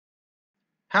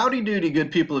Howdy doody,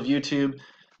 good people of YouTube.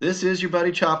 This is your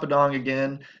buddy Choppadong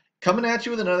again, coming at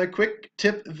you with another quick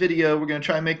tip video. We're going to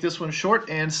try and make this one short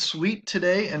and sweet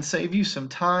today and save you some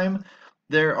time.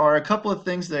 There are a couple of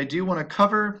things that I do want to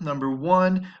cover. Number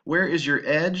one, where is your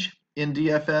edge in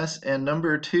DFS? And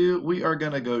number two, we are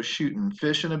going to go shooting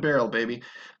fish in a barrel, baby.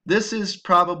 This is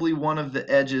probably one of the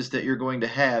edges that you're going to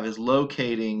have, is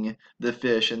locating the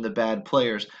fish and the bad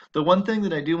players. The one thing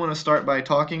that I do want to start by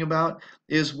talking about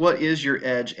is what is your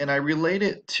edge, and I relate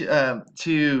it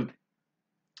to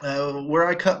where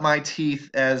I cut my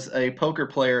teeth as a poker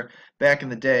player back in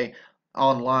the day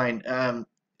online.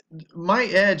 My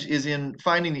edge is in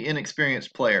finding the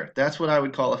inexperienced player. That's what I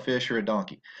would call a fish or a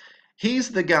donkey.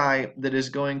 He's the guy that is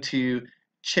going to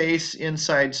chase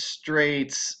inside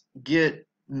straights, get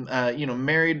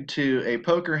married to a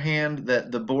poker hand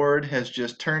that the board has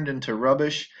just turned into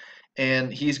rubbish,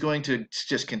 and he's going to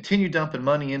just continue dumping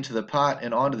money into the pot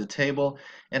and onto the table.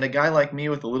 And a guy like me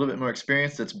with a little bit more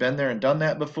experience that's been there and done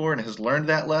that before and has learned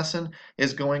that lesson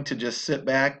is going to just sit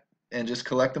back and just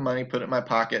collect the money, put it in my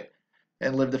pocket,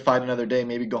 and live to fight another day,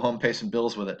 maybe go home, pay some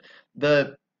bills with it.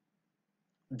 The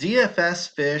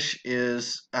DFS fish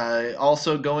is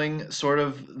also going sort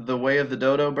of the way of the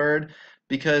dodo bird,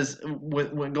 because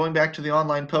when going back to the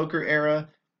online poker era,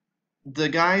 the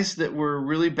guys that were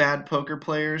really bad poker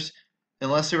players,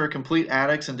 unless they were complete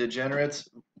addicts and degenerates,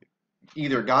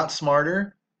 either got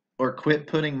smarter or quit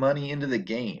putting money into the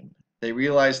game. They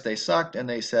realized they sucked and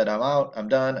they said, I'm out, I'm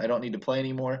done, I don't need to play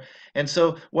anymore. And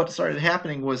so what started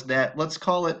happening was that, let's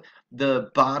call it the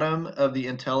bottom of the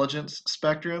intelligence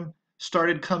spectrum,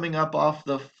 started coming up off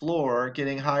the floor,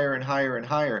 getting higher and higher and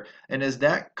higher. And as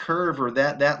that curve, or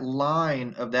that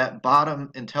line of that bottom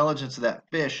intelligence of that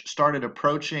fish started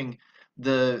approaching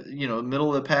the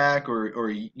middle of the pack,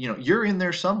 or you're in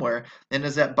there somewhere, and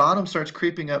as that bottom starts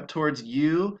creeping up towards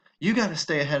you, you got to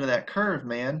stay ahead of that curve,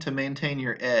 man, to maintain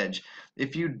your edge.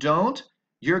 If you don't,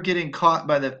 you're getting caught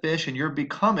by the fish and you're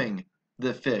becoming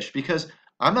the fish, because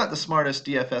I'm not the smartest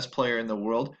DFS player in the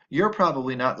world. You're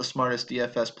probably not the smartest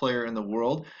DFS player in the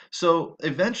world. So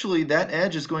eventually that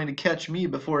edge is going to catch me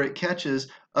before it catches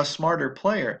a smarter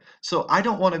player. So I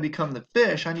don't want to become the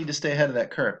fish. I need to stay ahead of that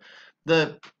curve.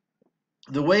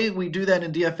 The way we do that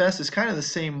in DFS is kind of the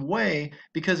same way,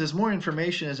 because as more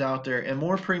information is out there and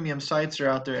more premium sites are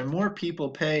out there and more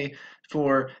people pay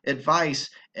for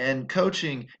advice and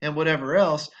coaching and whatever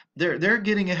else, they're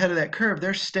getting ahead of that curve.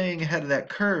 They're staying ahead of that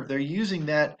curve. They're using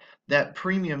that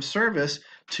premium service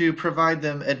to provide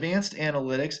them advanced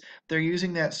analytics. They're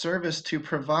using that service to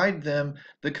provide them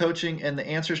the coaching and the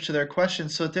answers to their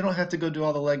questions so that they don't have to go do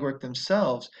all the legwork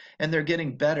themselves. And they're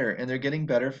getting better, and they're getting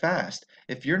better fast.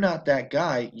 If you're not that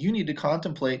guy, you need to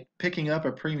contemplate picking up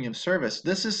a premium service.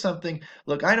 This is something,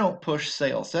 look, I don't push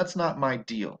sales. That's not my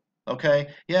deal. Okay?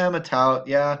 Yeah, I'm a tout.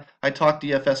 Yeah, I talk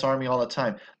DFS Army all the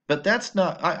time. But that's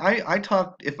not, I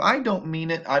talk, if I don't mean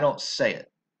it, I don't say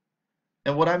it.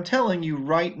 And what I'm telling you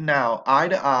right now, eye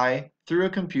to eye, through a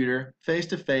computer, face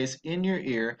to face, in your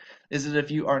ear, is that if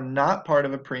you are not part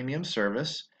of a premium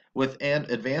service with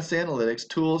advanced analytics,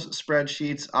 tools,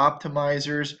 spreadsheets,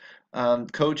 optimizers,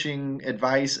 coaching,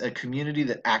 advice, a community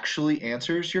that actually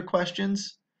answers your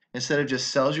questions instead of just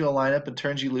sells you a lineup and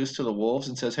turns you loose to the wolves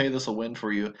and says, hey, this will win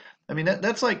for you. I mean,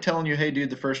 that's like telling you, hey, dude,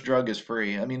 the first drug is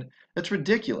free. I mean, that's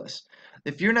ridiculous.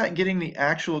 If you're not getting the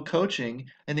actual coaching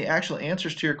and the actual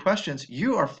answers to your questions,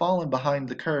 you are falling behind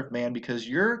the curve, man, because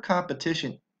your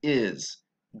competition is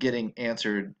getting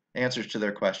answers to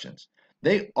their questions.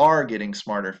 They are getting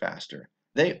smarter faster.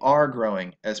 They are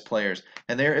growing as players,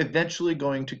 and they're eventually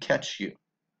going to catch you.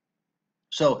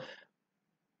 So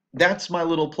that's my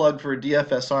little plug for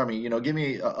DFS Army. Give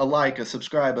me a like, a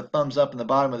subscribe, a thumbs up in the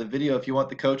bottom of the video if you want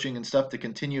the coaching and stuff to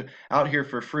continue out here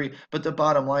for free. But the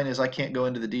bottom line is, I can't go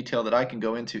into the detail that I can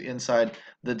go into inside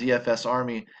the DFS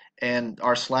Army and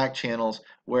our Slack channels,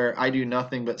 where I do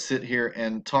nothing but sit here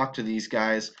and talk to these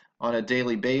guys on a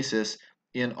daily basis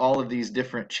in all of these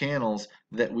different channels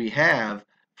that we have,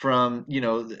 from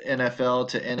NFL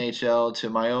to NHL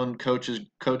to my own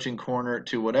coaching corner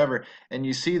to whatever. And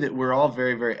you see that we're all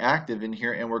very, very active in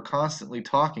here, and we're constantly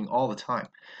talking all the time.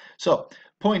 So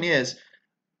point is,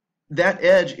 that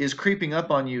edge is creeping up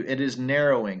on you. It is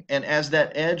narrowing, and as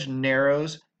that edge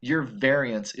narrows, your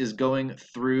variance is going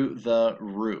through the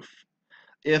roof.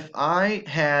 If I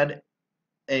had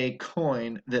a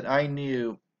coin that I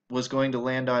knew was going to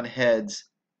land on heads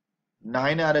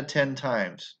 9 out of 10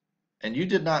 times, and you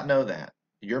did not know that,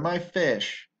 you're my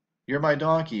fish, you're my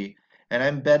donkey, and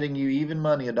I'm betting you even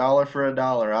money, $1 for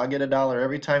 $1. I'll get $1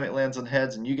 every time it lands on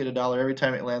heads, and you get $1 every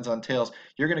time it lands on tails.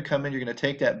 You're going to come in, you're going to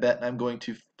take that bet, and I'm going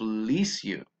to fleece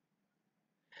you.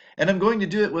 And I'm going to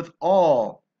do it with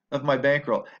all of my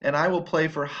bankroll. And I will play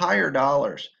for higher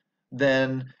dollars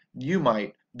than you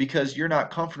might because you're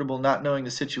not comfortable not knowing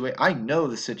the situation. I know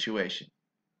the situation.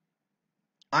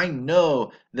 I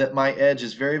know that my edge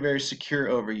is very, very secure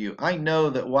over you. I know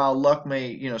that while luck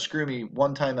may, screw me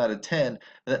one time out of 10,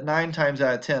 that 9 times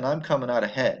out of 10, I'm coming out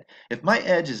ahead. If my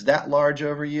edge is that large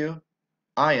over you,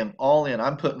 I am all in.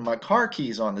 I'm putting my car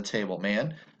keys on the table,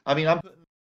 man. I mean, I'm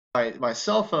putting my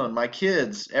cell phone, my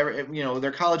kids,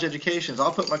 their college educations.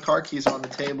 I'll put my car keys on the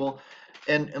table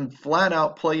and flat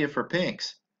out play you for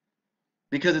pinks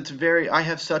because I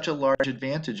have such a large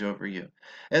advantage over you.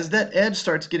 As that edge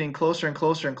starts getting closer and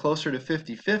closer and closer to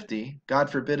 50-50, God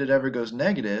forbid it ever goes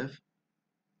negative,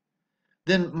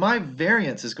 then my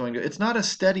variance is going to, it's not a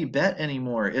steady bet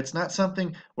anymore. It's not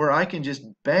something where I can just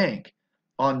bank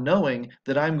on knowing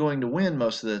that I'm going to win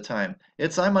most of the time.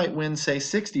 I might win, say,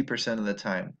 60% of the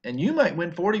time, and you might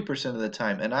win 40% of the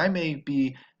time, and I may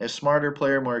be a smarter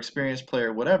player, more experienced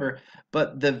player, whatever,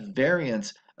 but the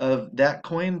variance of that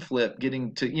coin flip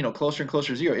getting to, closer and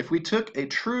closer to zero. If we took a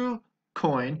true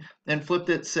coin and flipped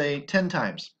it, say, 10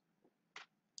 times,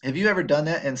 have you ever done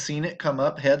that and seen it come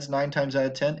up heads 9 times out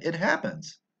of 10? It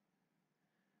happens.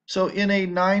 So in a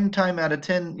 9 time out of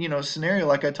 10, scenario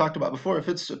like I talked about before, if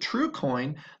it's a true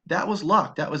coin, that was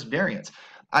luck, that was variance.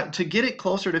 To get it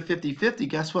closer to 50-50,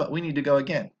 guess what? We need to go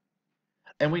again.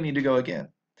 And we need to go again.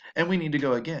 And we need to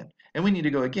go again. And we need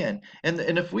to go again. And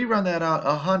if we run that out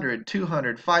 100,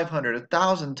 200, 500,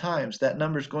 1,000 times, that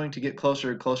number is going to get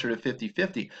closer and closer to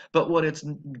 50-50. But what it's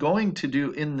going to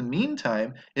do in the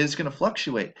meantime is it's going to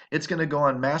fluctuate. It's going to go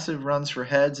on massive runs for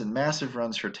heads and massive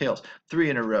runs for tails.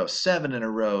 3 in a row, 7 in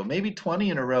a row, maybe 20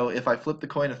 in a row. If I flip the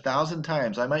coin 1,000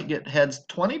 times, I might get heads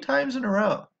 20 times in a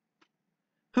row.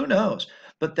 Who knows?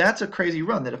 But that's a crazy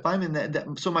run that if I'm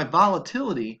in so my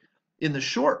volatility in the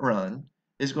short run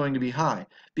is going to be high.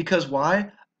 Because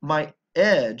why? My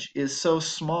edge is so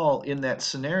small in that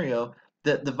scenario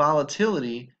that the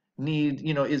volatility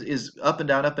is up and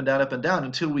down, up and down, up and down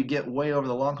until we get way over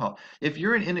the long haul. If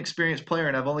you're an inexperienced player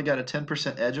and I've only got a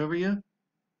 10% edge over you,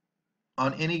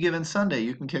 on any given Sunday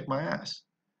you can kick my ass.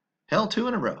 Hell, 2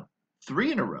 in a row,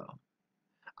 3 in a row.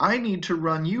 I need to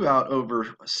run you out over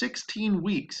 16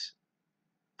 weeks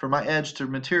for my edge to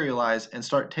materialize and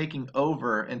start taking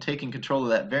over and taking control of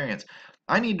that variance.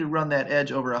 I need to run that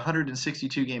edge over a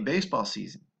 162 game baseball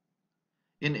season.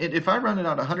 And if I run it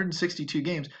out 162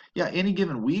 games, yeah, any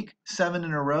given week, 7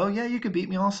 in a row, yeah, you could beat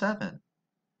me all 7.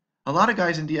 A lot of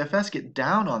guys in DFS get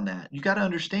down on that. You got to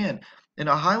understand, in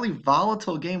a highly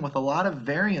volatile game with a lot of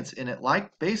variance in it,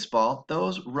 like baseball,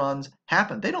 those runs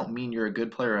happen. They don't mean you're a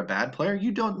good player or a bad player.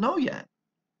 You don't know yet.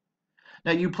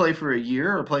 Now, you play for a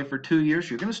year or play for 2 years,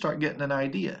 you're going to start getting an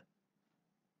idea.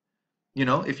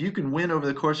 If you can win over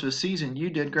the course of a season, you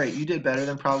did great. You did better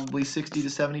than probably 60 to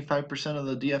 75% of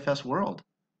the DFS world.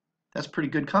 That's pretty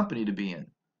good company to be in.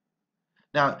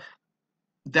 Now,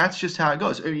 that's just how it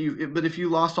goes. But if you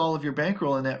lost all of your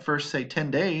bankroll in that first, say,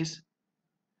 10 days,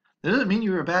 that doesn't mean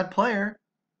you were a bad player.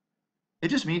 It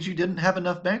just means you didn't have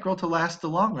enough bankroll to last the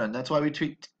long run. That's why we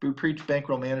preach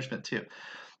bankroll management too.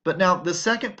 But now the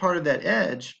second part of that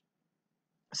edge,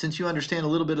 since you understand a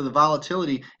little bit of the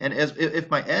volatility, and if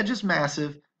my edge is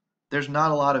massive, there's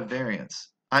not a lot of variance.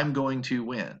 I'm going to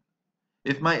win.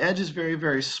 If my edge is very,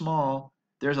 very small,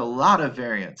 there's a lot of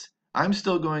variance. I'm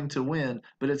still going to win,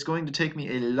 but it's going to take me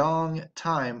a long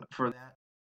time for that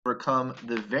to overcome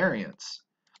the variance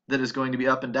that is going to be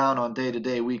up and down on day to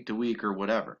day, week to week, or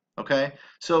whatever. Okay?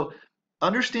 So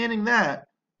understanding that,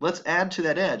 let's add to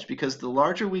that edge, because the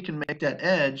larger we can make that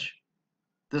edge,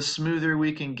 the smoother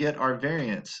we can get our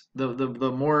variance,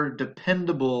 the more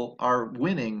dependable our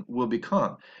winning will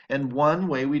become. And one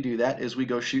way we do that is we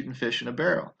go shooting fish in a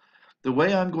barrel. The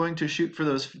way I'm going to shoot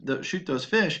those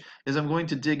fish is I'm going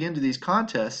to dig into these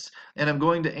contests and I'm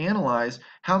going to analyze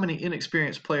how many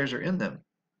inexperienced players are in them.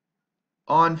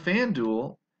 On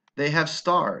FanDuel, they have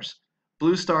stars.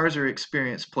 Blue stars are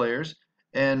experienced players,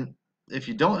 and if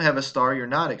you don't have a star, you're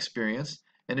not experienced.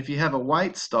 And if you have a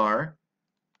white star,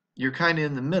 you're kind of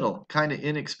in the middle, kind of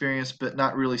inexperienced, but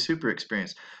not really super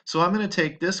experienced. So I'm going to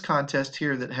take this contest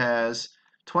here that has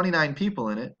 29 people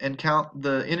in it and count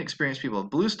the inexperienced people.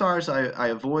 Blue stars I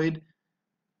avoid.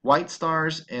 White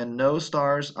stars and no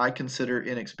stars I consider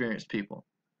inexperienced people.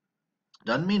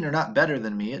 Doesn't mean they're not better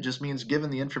than me. It just means given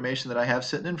the information that I have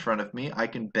sitting in front of me, I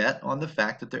can bet on the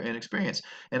fact that they're inexperienced.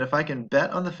 And if I can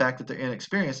bet on the fact that they're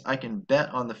inexperienced, I can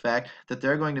bet on the fact that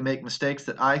they're going to make mistakes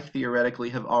that I theoretically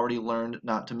have already learned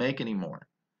not to make anymore.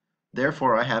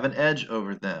 Therefore, I have an edge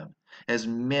over them. As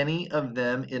many of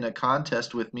them in a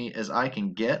contest with me as I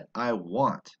can get, I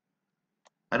want.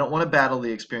 I don't want to battle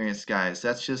the experienced guys.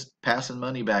 That's just passing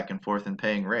money back and forth and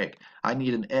paying rake. I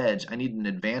need an edge. I need an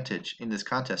advantage in this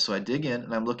contest. So I dig in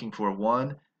and I'm looking for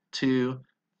 1, 2,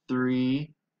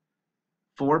 3,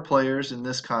 4 players in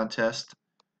this contest.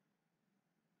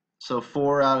 So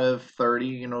 4 out of 30,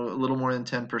 you know, a little more than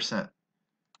 10%.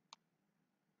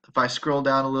 If I scroll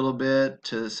down a little bit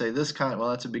to say this well,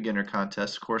 that's a beginner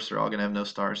contest. Of course, they're all going to have no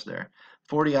stars there.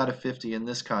 40 out of 50 in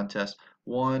this contest.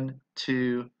 1,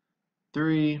 2,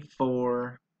 3,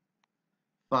 4,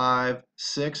 5,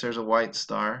 6. There's a white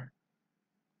star.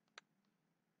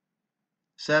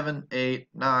 7, 8,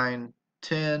 9,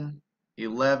 10,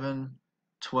 11,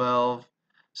 12.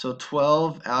 So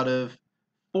 12 out of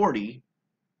 40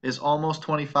 is almost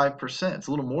 25%. It's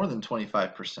a little more than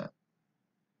 25%.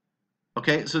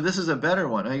 Okay, so this is a better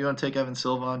one. Hey, you want to take Evan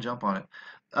Silva on? Jump on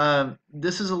it.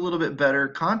 This is a little bit better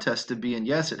contest to be in.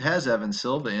 Yes, it has Evan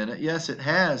Silva in it. Yes, it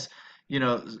has, you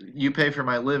know, You Pay for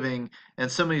My Living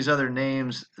and some of these other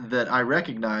names that I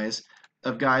recognize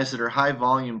of guys that are high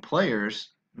volume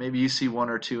players. Maybe you see 1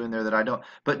 or 2 in there that I don't.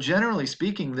 But generally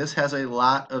speaking, this has a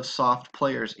lot of soft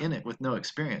players in it with no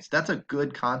experience. That's a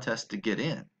good contest to get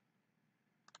in,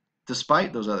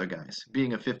 despite those other guys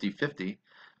being a 50-50.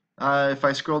 If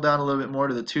I scroll down a little bit more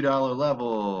to the $2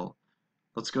 level,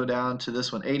 let's go down to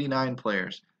this one, 89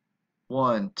 players.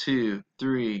 1, 2,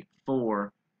 3,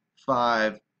 4,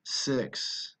 5,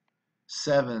 6,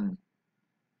 7,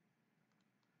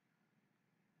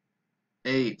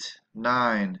 8,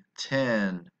 9,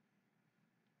 10,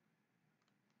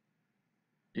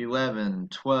 11,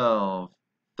 12,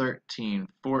 13,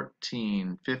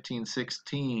 14, 15,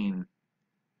 16,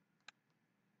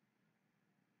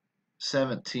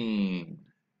 17,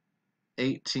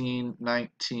 18,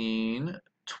 19,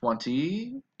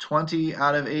 20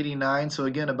 out of 89. So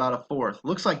again, about a fourth.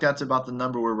 Looks like that's about the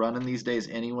number we're running these days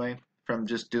anyway, from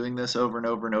just doing this over and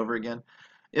over and over again.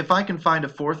 If I can find a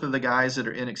fourth of the guys that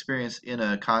are inexperienced in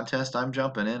a contest, I'm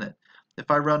jumping in it.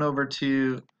 If I run over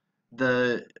to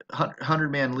the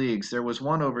 100-man leagues, there was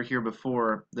one over here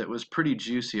before that was pretty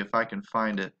juicy. If I can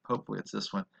find it, hopefully it's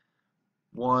this one.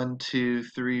 1, 2,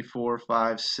 3, 4,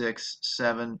 5, 6,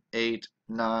 7, 8,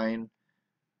 9,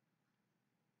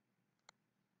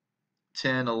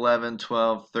 10, 11,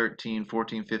 12, 13,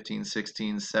 14, 15,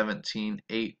 16, 17,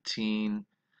 18,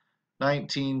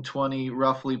 19, 20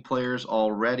 roughly players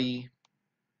already.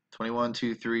 21,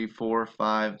 2, 3, 4,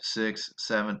 5, 6,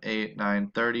 7, 8,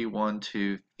 9, 30, 1,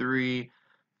 2, 3,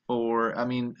 4. I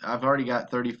mean, I've already got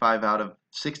 35 out of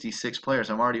 66 players.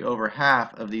 I'm already over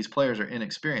half of these players are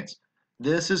inexperienced.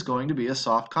 This is going to be a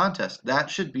soft contest.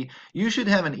 You should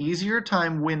have an easier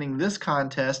time winning this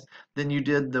contest than you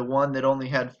did the one that only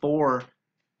had 4,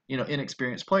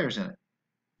 inexperienced players in it.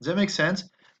 Does that make sense?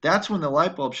 That's when the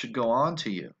light bulb should go on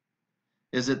to you.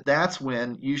 That's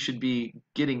when you should be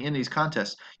getting in these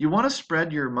contests. You want to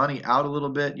spread your money out a little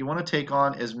bit. You want to take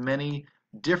on as many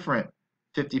different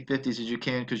 50-50s as you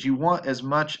can because you want as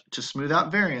much to smooth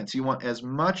out variance. You want as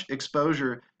much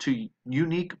exposure to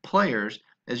unique players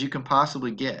as you can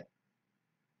possibly get.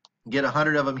 Get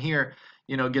 100 of them here,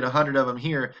 get 100 of them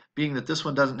here, being that this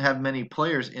one doesn't have many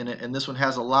players in it and this one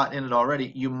has a lot in it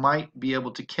already, you might be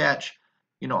able to catch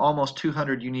almost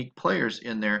 200 unique players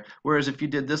in there. Whereas if you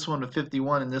did this one with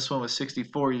 51 and this one with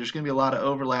 64, there's going to be a lot of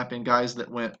overlapping guys that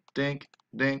went dink,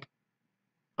 dink.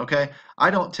 Okay?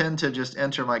 I don't tend to just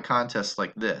enter my contests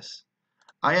like this.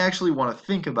 I actually want to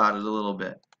think about it a little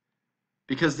bit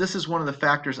because this is one of the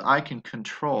factors I can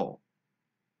control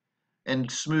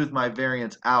and smooth my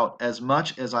variance out as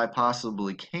much as I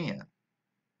possibly can.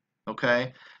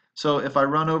 Okay? So if I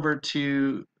run over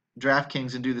to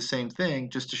DraftKings and do the same thing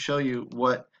just to show you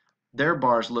what their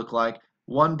bars look like.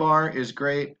 1 bar is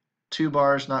great, 2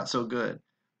 bars not so good.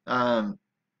 I'm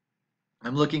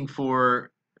looking for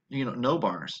no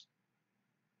bars.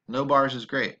 No bars is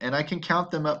great, and I can count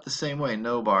them up the same way.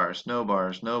 No bars, no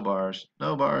bars, no bars,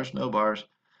 no bars, no bars.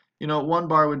 1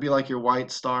 bar would be like your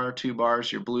white star, 2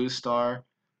 bars your blue star.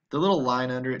 The little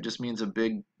line under it just means a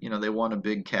big, they want a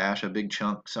big cash, a big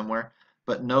chunk somewhere.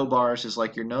 But no bars is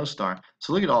like your no star.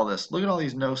 So look at all this. Look at all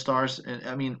these no stars. And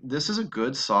I mean, this is a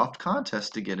good soft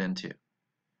contest to get into.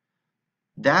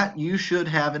 That you should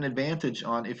have an advantage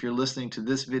on if you're listening to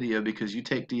this video because you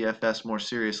take DFS more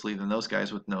seriously than those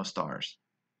guys with no stars.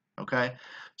 Okay?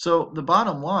 So the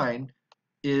bottom line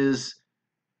is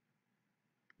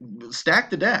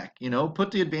stack the deck, put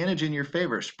the advantage in your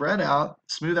favor. Spread out,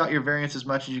 smooth out your variance as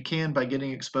much as you can by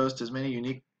getting exposed to as many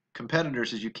unique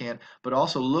competitors as you can, but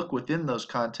also look within those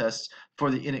contests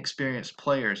for the inexperienced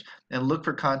players and look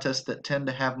for contests that tend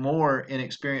to have more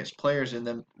inexperienced players in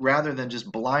them rather than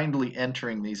just blindly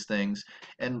entering these things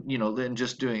and then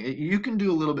just doing it. You can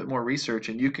do a little bit more research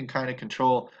and you can kind of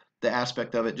control the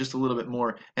aspect of it just a little bit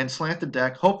more and slant the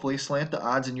deck, hopefully slant the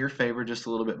odds in your favor just a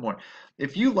little bit more.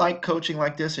 If you like coaching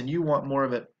like this and you want more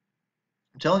of it,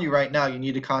 I'm telling you right now, you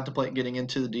need to contemplate getting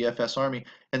into the DFS Army.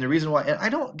 And the reason why, and I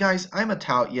don't, guys, I'm a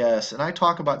tout, yes, and I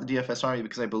talk about the DFS Army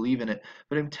because I believe in it.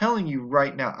 But I'm telling you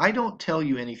right now, I don't tell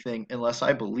you anything unless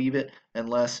I believe it,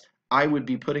 unless I would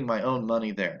be putting my own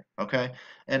money there, okay?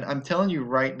 And I'm telling you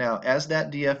right now, as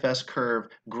that DFS curve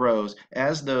grows,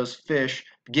 as those fish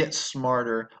get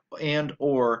smarter and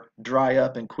or dry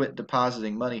up and quit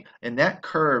depositing money, and that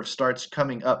curve starts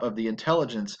coming up of the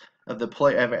intelligence of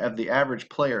the average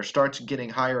player starts getting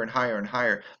higher and higher and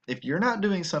higher. If you're not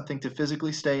doing something to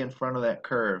physically stay in front of that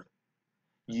curve,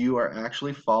 you are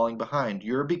actually falling behind.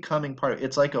 You're becoming part of it.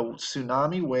 It's like a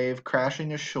tsunami wave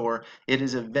crashing ashore. It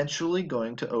is eventually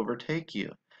going to overtake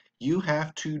you. You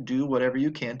have to do whatever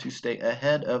you can to stay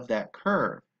ahead of that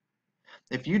curve.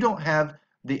 If you don't have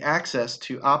the access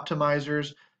to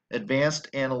optimizers,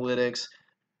 advanced analytics,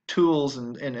 tools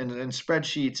and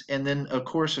spreadsheets, and then of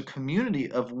course a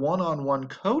community of one-on-one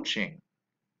coaching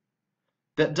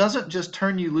that doesn't just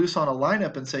turn you loose on a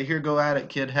lineup and say, here, go at it,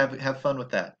 kid, have fun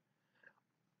with that.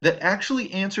 That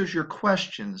actually answers your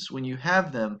questions when you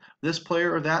have them, this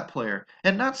player or that player.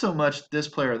 And not so much this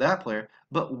player or that player,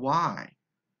 but why?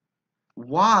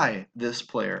 Why this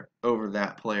player over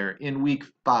that player in week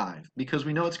 5? Because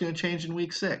we know it's going to change in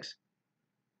week 6.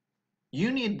 You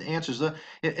need answers. And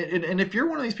if you're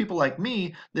one of these people like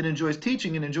me that enjoys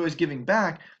teaching and enjoys giving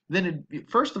back, then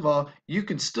first of all, you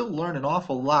can still learn an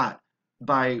awful lot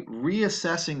by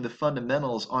reassessing the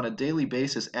fundamentals on a daily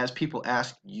basis as people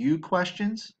ask you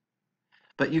questions.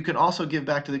 But you can also give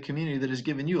back to the community that has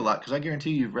given you a lot, because I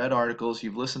guarantee you've read articles,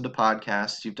 you've listened to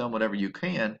podcasts, you've done whatever you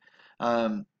can,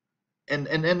 um, and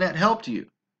that helped you.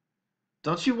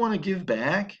 Don't you want to give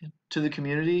back to the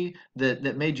community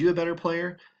that made you a better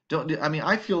player? I mean,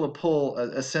 I feel a pull,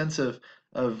 a sense of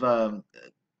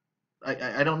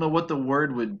I don't know what the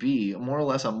word would be, more or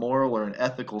less a moral or an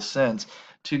ethical sense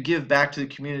to give back to the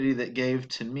community that gave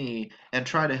to me and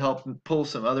try to help pull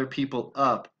some other people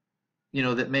up,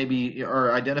 that maybe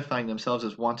are identifying themselves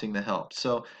as wanting the help.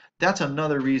 So that's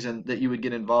another reason that you would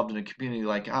get involved in a community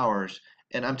like ours.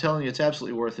 And I'm telling you, it's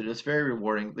absolutely worth it. It's very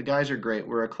rewarding. The guys are great.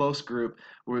 We're a close group.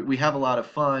 We have a lot of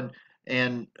fun,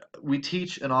 and we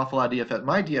teach an awful lot of DFS.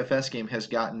 My DFS game has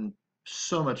gotten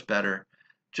so much better.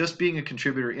 Just being a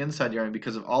contributor inside the Army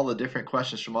because of all the different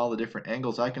questions from all the different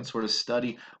angles, I can sort of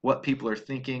study what people are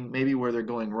thinking, maybe where they're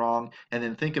going wrong, and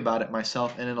then think about it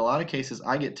myself. And in a lot of cases,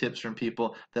 I get tips from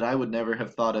people that I would never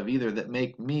have thought of either that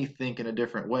make me think in a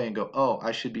different way and go, oh,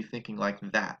 I should be thinking like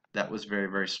that. That was very,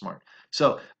 very smart.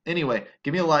 So anyway,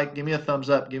 give me a like, give me a thumbs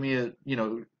up, give me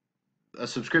a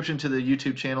subscription to the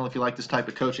YouTube channel if you like this type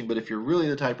of coaching. But if you're really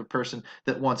the type of person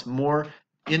that wants more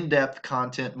in-depth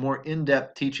content, more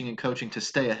in-depth teaching and coaching to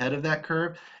stay ahead of that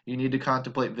curve, you need to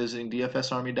contemplate visiting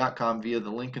dfsarmy.com via the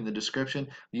link in the description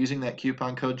using that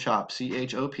coupon code CHOP,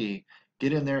 C-H-O-P.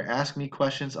 Get in there, ask me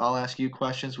questions, I'll ask you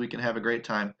questions. We can have a great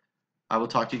time. I will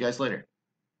talk to you guys later.